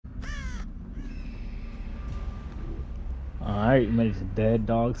Alright, you made it to Dead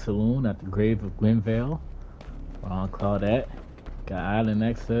Dog Saloon at the grave of Gwenvale. We're on Claudette. Got Island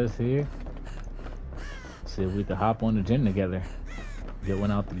next to us here. See if we can hop on the gym together. Get one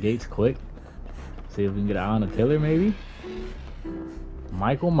out the gates quick. See if we can get an eye on the killer maybe.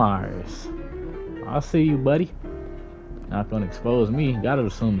 Michael Myers. I'll see you, buddy. Not gonna expose me. Gotta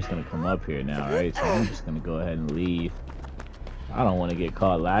assume he's gonna come up here now, right? So I'm just gonna go ahead and leave. I don't want to get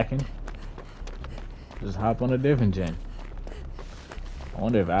caught lacking. Just hop on a different gen. I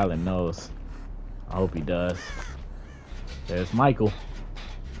wonder if Alan knows. I hope he does. There's Michael.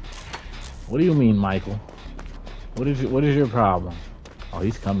 What do you mean, Michael? What is your problem? Oh,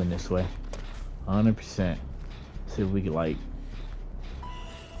 he's coming this way. 100%. See if we could like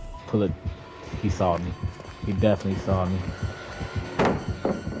pull it. He saw me. He definitely saw me.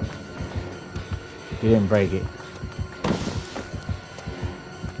 He didn't break it.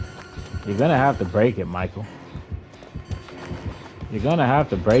 You're gonna have to break it, Michael. You're gonna have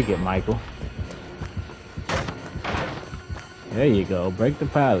to break it, Michael. There you go. Break the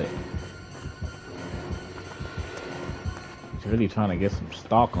pallet. He's really trying to get some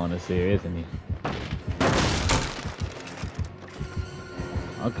stock on us here, isn't he?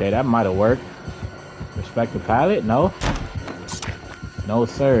 Okay, that might have worked. Respect the pallet? No. No,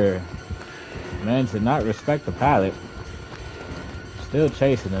 sir. Man should not respect the pallet. Still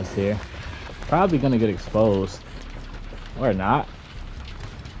chasing us here. Probably gonna get exposed. Or not.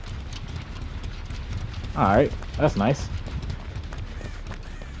 Alright, that's nice.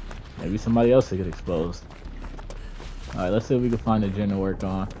 Maybe somebody else will get exposed. Alright, let's see if we can find a gen to work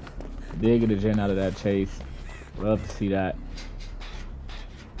on. Did get a gen out of that chase. Love to see that.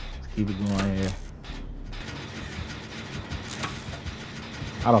 Let's keep it going here.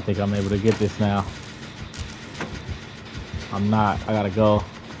 I don't think I'm able to get this now. I'm not. I gotta go.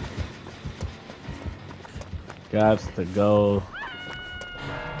 Gots to go.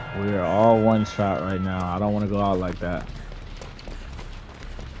 We are all one shot right now. I don't want to go out like that.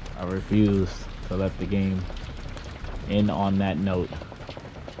 I refuse to let the game end on that note.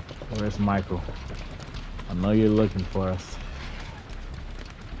 Where's Michael? I know you're looking for us.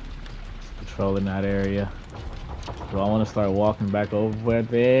 Just patrolling that area. Do I want to start walking back over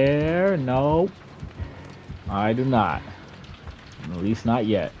there? No. I do not. At least not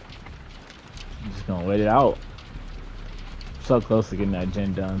yet. I'm just gonna wait it out. So close to getting that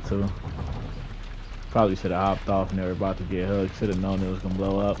gen done too. Probably should have hopped off and they were about to get hooked. Should have known it was gonna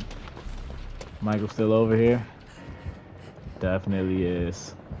blow up. Michael still over here? Definitely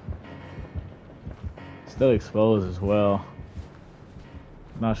is. Still exposed as well.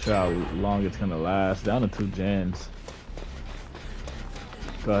 Not sure how long it's gonna last. Down to 2 gens.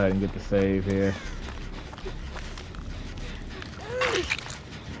 Go ahead and get the save here.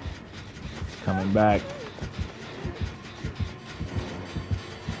 Coming back.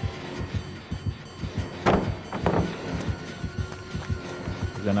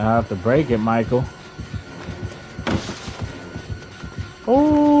 You're gonna have to break it, Michael.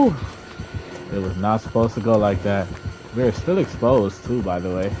 Oh! It was not supposed to go like that. We're still exposed too, by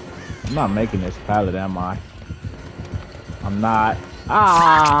the way. I'm not making this pallet, am I? I'm not.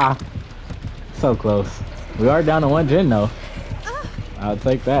 Ah! So close. We are down to 1 gen though. I'll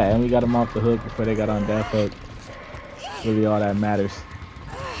take that. And we got them off the hook before they got on death hook. Really all that matters.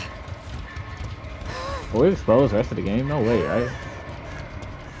 We're exposed the rest of the game? No way, right?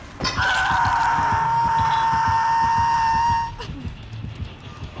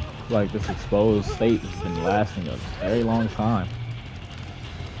 Like this exposed state has been lasting a very long time.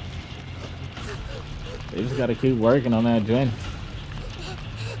 They just gotta keep working on that gen.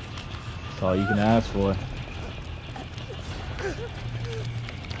 That's all you can ask for.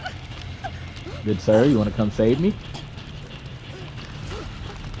 Good sir, you wanna come save me?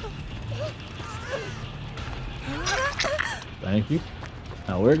 Thank you.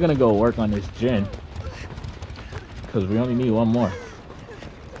 Now we're gonna go work on this gen. Because we only need 1 more.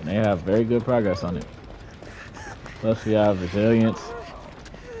 And they have very good progress on it. Plus we have resilience.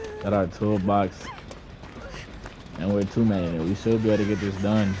 Got our toolbox. And we're 2-manning it. We should be able to get this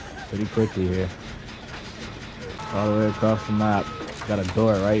done pretty quickly here. All the way across the map. Got a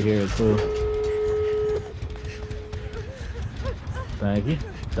door right here too. Thank you.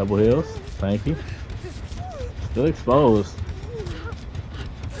 Double heals. Thank you. Still exposed.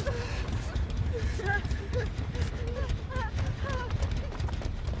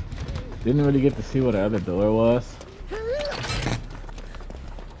 Didn't really get to see what the other door was.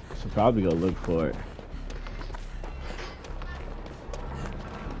 Should probably go look for it.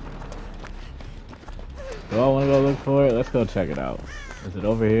 Do I want to go look for it? Let's go check it out. Is it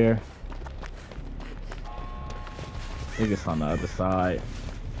over here? think it's on the other side.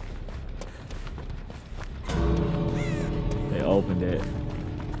 They opened it.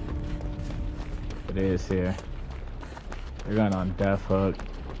 It is here. They're going on death hook.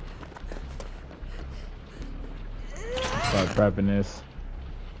 Start prepping this.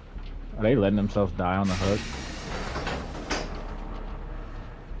 Are they letting themselves die on the hook?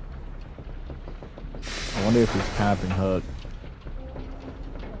 I wonder if he's capping hook.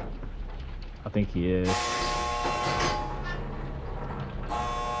 I think he is.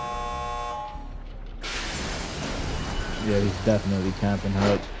 Yeah, he's definitely camping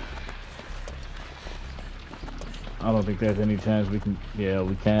hook. I don't think there's any chance we can. Yeah,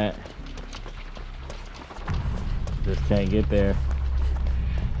 we can't. Just can't get there.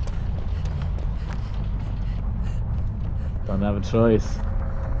 Don't have a choice.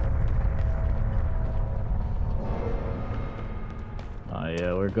 Oh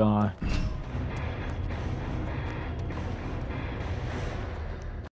yeah, we're gone.